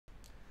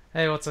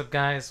Hey, what's up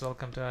guys?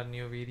 Welcome to our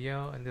new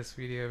video. In this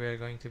video we are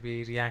going to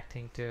be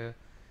reacting to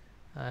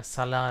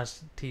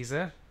Salaar's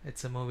teaser.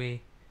 It's a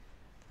movie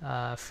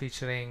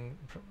featuring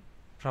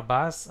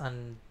Prabhas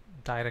and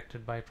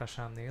directed by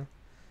Prashanth Neel.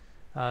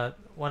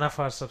 One of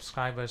our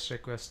subscribers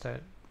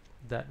requested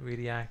that we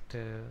react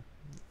to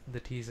the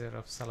teaser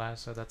of Salaar,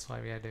 so that's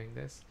why we are doing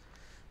this.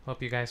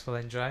 Hope you guys will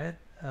enjoy it.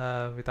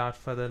 Without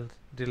further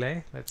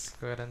delay, let's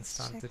go ahead and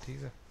start Check. the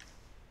teaser.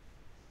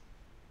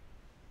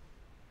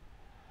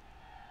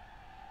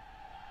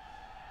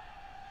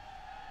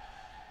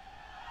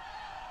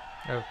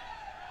 Oh,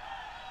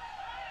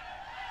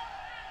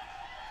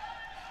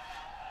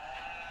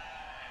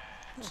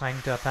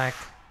 trying to attack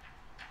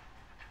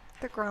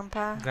The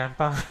grandpa.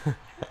 Grandpa.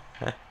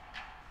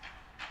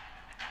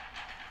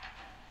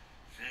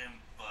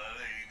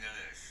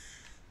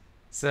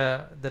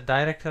 So the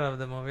director of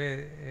the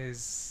movie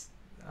is,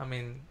 I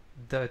mean,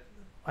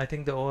 I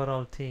think the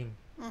overall team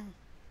Mm.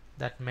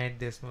 that made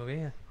this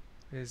movie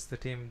is the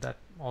team that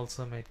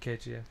also made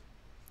KGF.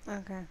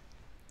 Okay.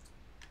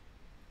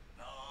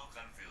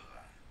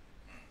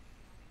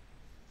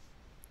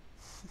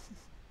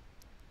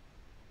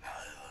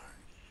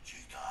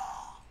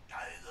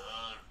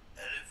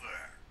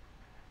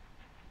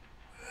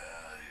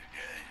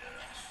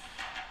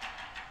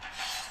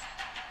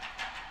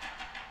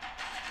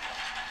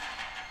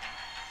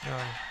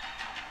 Um,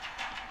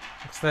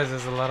 looks like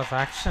there's a lot of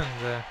action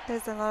there.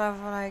 There's a lot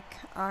of like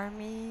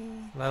army.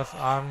 A lot of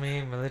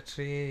army,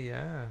 military.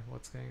 Yeah,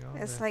 what's going on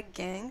It's there? like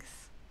gangs.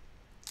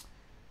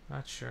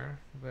 Not sure,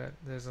 but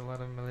there's a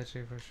lot of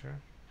military for sure.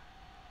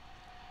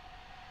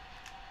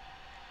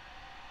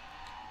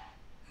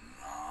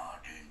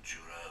 Not in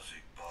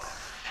Jurassic Park.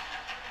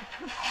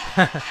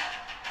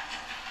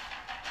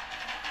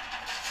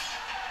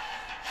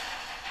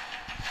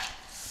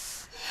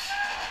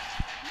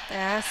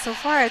 Yeah. So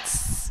far,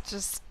 it's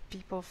just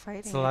people fighting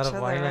It's a lot each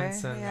of other,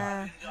 violence right? and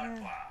Yeah. In that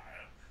Yeah. part,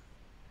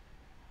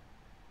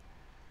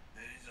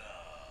 there is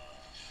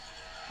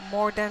a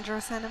More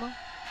dangerous animal.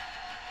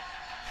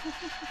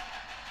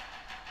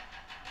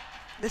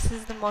 This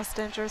is the most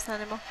dangerous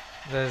animal.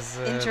 there's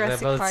In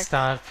Jurassic rebel Park.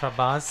 star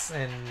Prabhas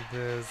in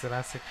the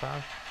Jurassic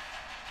Park.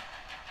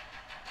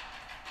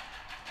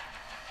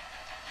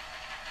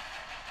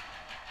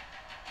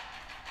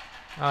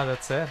 Oh,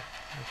 that's it.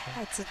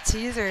 Okay. It's a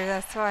teaser.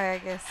 That's why I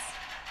guess.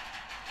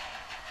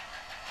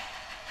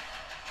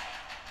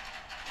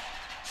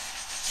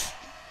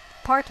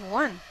 Part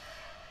 1.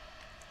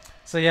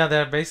 So yeah,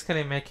 they're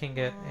basically making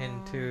it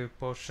into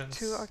portions,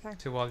 2. Okay.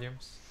 2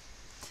 volumes.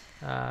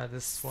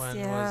 This one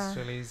Yeah. was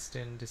released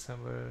in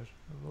December.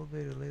 Will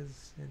be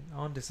released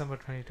on December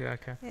 22.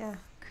 Okay. Yeah.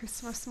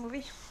 Christmas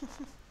movie.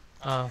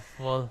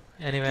 Well,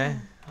 anyway,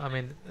 I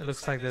mean, it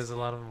looks like there's a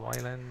lot of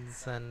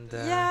violence and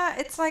Yeah,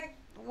 it's like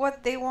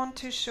what they want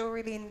to show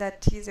really in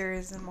that teaser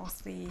is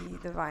mostly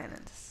the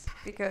violence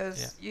because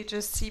Yeah. you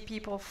just see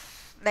people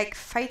like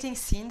fighting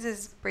scenes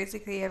is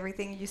basically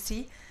everything you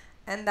see,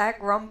 and that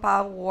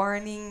grandpa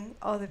warning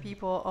other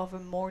people of a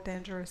more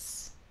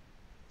dangerous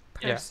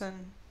Yeah.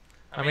 person.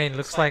 I mean,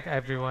 looks like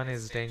everyone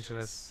is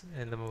dangerous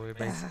in the movie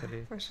basically,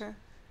 Yeah, for sure.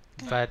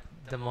 but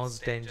the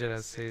most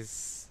dangerous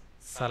is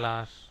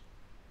Salaar,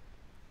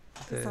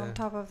 He's on the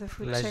top of the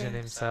food legend chain.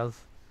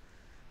 himself.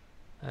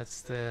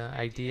 That's the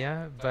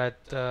idea,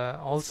 but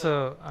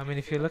also, I mean,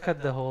 if you look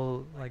at the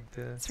whole, like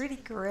the It's really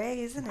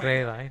gray, isn't it?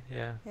 gray, right?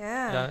 Yeah.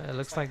 Yeah. It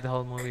looks like the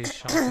whole movie is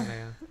shot in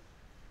a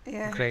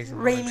Yeah. gray, on a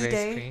Rainy gray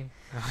day. screen.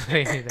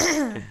 Rainy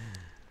day,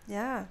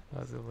 Yeah.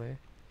 possibly.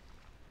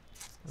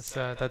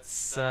 So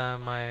that's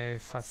my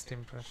first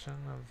impression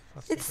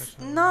of It's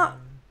impression of not-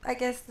 the- I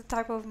guess the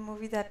type of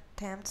movie that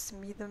tempts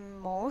me the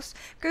most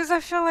because I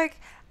feel like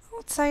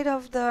outside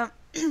of the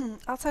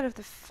outside of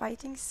the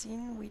fighting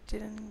scene we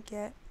didn't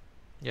get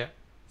Yeah,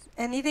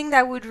 anything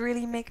that would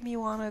really make me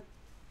want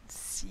to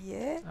see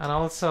it. and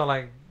also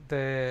like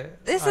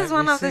This is we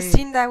one of the see-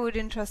 scene that would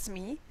interest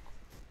me.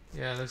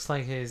 Yeah, it looks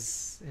like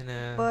he's in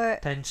a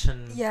But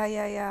tension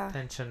yeah.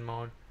 tension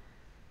mode,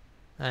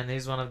 and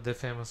he's one of the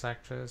famous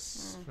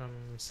actors Mm. from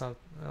South.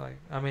 Like,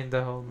 I mean,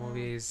 the whole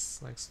movie is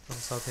like from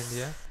South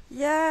India,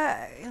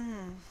 Yeah.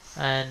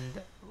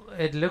 and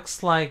it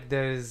looks like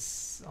there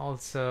is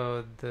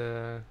also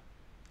the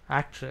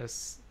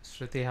actress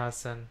Shruthi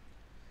Haasan,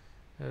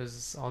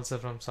 who's also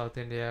from South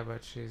India,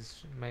 but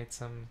she's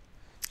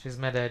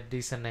made a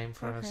decent name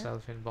for Okay.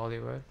 herself in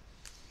Bollywood.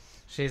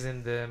 She's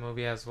in the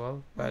movie as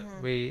well, but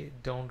Mhm. we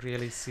don't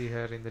really see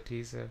her in the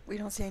teaser. We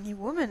don't see any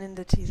woman in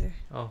the teaser.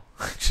 Oh,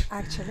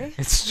 Actually,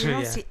 it's we true.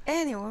 don't Yeah, see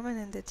any woman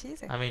in the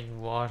teaser. I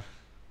mean war,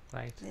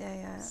 right?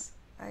 Yeah.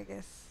 I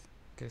guess.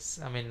 Because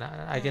I mean,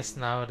 I guess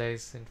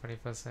nowadays in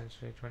 21st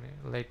century,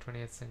 late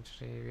 20th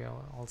century, we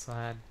also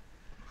had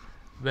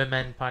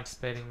women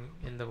participating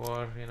in the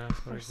war. You know,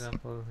 for course.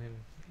 example, in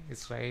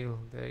Israel,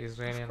 the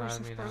Israeli Of course,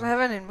 army of course. now.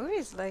 Even in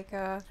movies like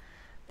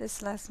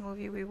this last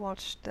movie we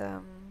watched,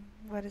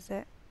 what is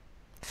it?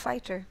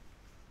 Fighter.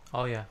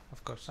 Oh yeah,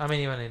 of course. I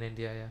mean, even in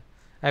India, yeah,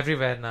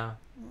 everywhere now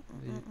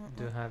we do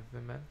Mm-mm-mm-mm. have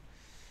women,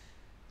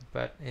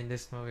 but in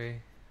this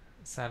movie,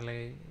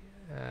 sadly,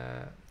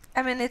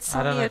 I mean, it's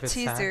I don't only know a if it's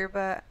sad. teaser,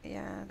 but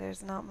yeah,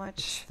 there's not It's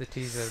much the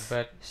teaser,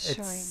 but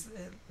showing.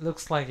 it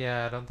looks like,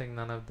 yeah, I don't think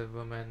none of the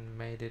women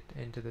made it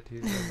into the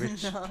teaser,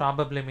 which No.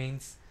 probably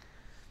means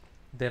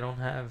they don't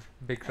have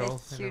big A role in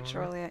the huge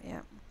movie. role,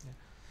 yeah.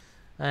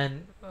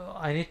 And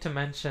I need to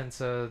mention,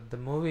 so the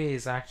movie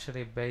is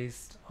actually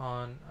based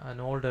on an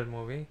older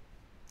movie,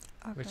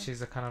 which Okay.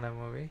 is a Kannada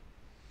movie,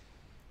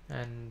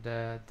 and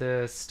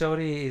the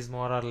story is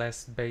more or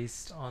less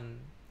based on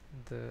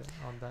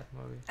that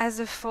movie. As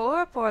a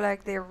follow-up, or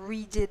like they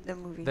redid the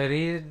movie? They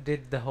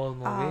redid the whole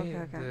Ah, movie.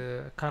 okay.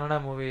 The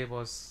Kannada movie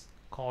was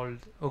called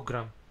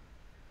Ugram,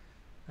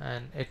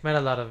 and it made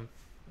a lot of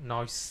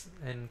noise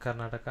in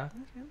Karnataka.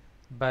 Okay.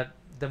 But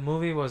the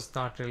movie was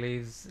not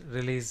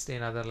released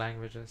in other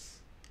languages,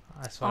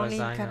 as far Only as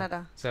in I know.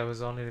 Canada. So it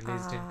was only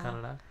released in Ah.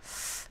 Kannada.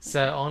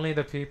 So only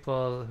the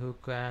people who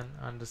can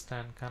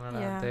understand Kannada,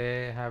 Yeah.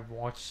 they have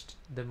watched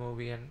the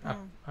movie and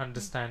Mm.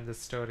 understand the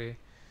story.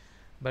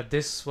 But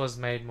this was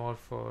made more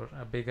for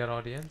a bigger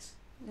audience.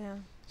 Yeah.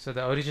 So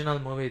the original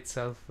movie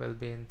itself will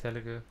be in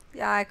Telugu.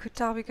 Yeah, I could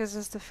tell because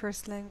it's the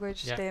first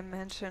language Yeah. they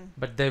mention.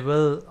 But they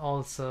will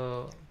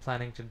also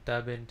planning to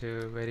dub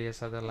into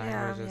various other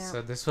languages. yeah.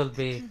 So this will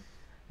be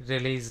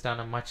released on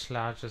a much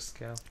larger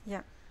scale.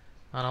 Yeah.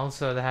 And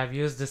also they have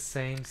used the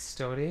same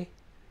story,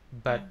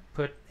 but Mm.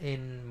 put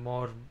in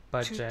more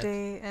budget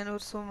Today and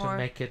also to more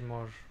make it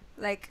more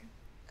like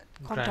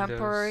grandiose.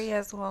 contemporary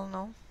as well,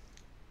 no?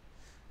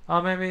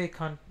 Or maybe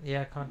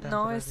contemporary.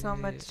 No, it's not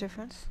much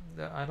difference.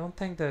 I don't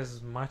think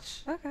there's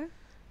much. Okay.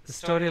 The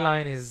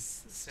storyline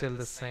is still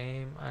the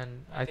same,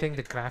 and I think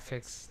the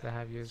graphics, they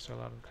have used a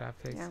lot of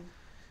graphics. Yeah.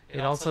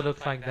 It also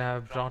looks like they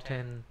have brought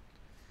in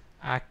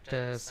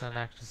actors and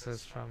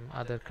actresses from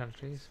other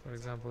countries. For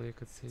example, you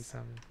could see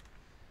some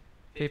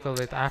people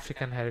with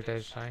African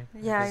heritage, right?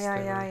 Yeah, Because yeah,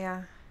 they yeah, were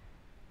yeah.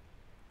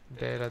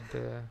 there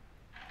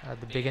at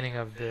the beginning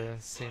of the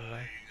scene,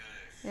 right?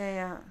 Yeah,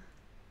 yeah.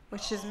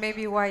 Which is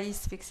maybe why he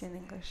speaks in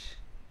English.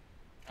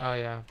 Oh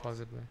yeah,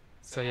 possibly.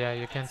 So yeah,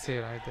 you can see,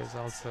 right? There's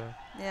also,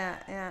 Yeah,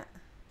 yeah.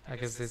 I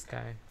guess this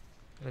guy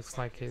looks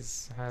like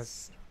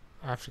has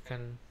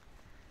African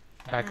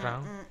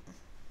background.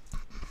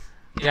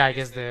 Yeah, I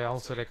guess they're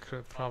also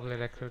probably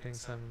recruiting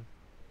some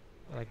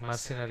like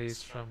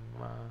mercenaries from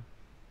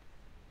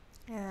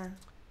Yeah.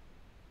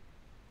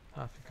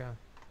 Africa,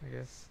 I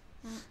guess.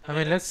 Mm. I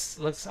mean,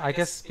 let's. I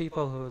guess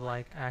people who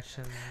like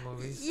action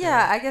movies.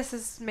 Yeah, I guess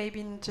it's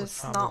maybe would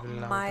just not probably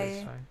love my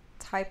this, right?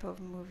 type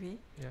of movie.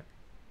 Yeah.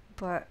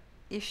 But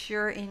if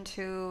you're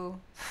into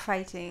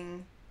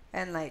fighting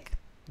and like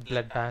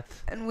Bloodbath.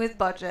 and with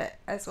budget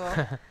as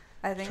well,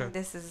 I think True.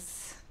 this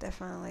is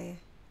definitely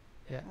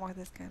Yeah. more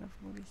this kind of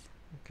movies.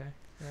 Okay.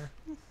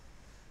 Yeah.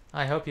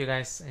 I hope you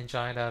guys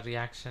enjoyed our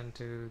reaction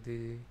to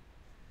the.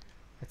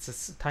 It's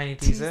a tiny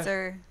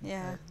teaser.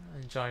 Yeah.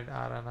 Enjoyed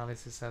our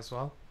analysis as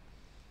well.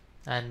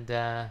 And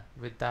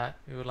with that,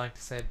 we would like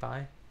to say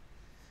bye.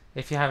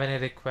 If you have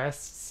any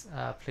requests,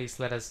 please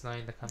let us know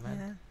in the comment.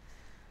 Yeah.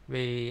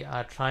 We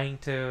are trying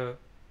to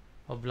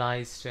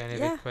oblige to any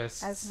Yeah,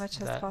 requests as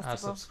much as that our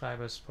possible.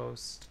 subscribers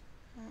post.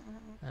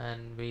 Mm-mm-mm.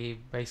 And we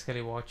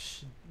basically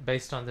watch,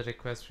 based on the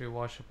request, we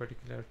watch a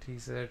particular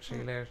teaser,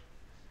 trailer,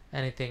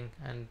 anything,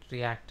 and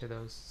react to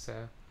those. So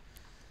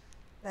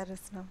Let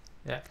us know.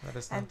 yeah, let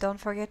us know. And don't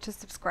forget to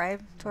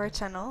subscribe to our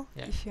channel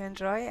Yeah. if you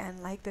enjoy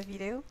and like the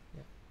video.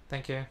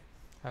 Thank you.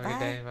 Have a good Bye.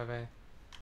 day. Bye bye.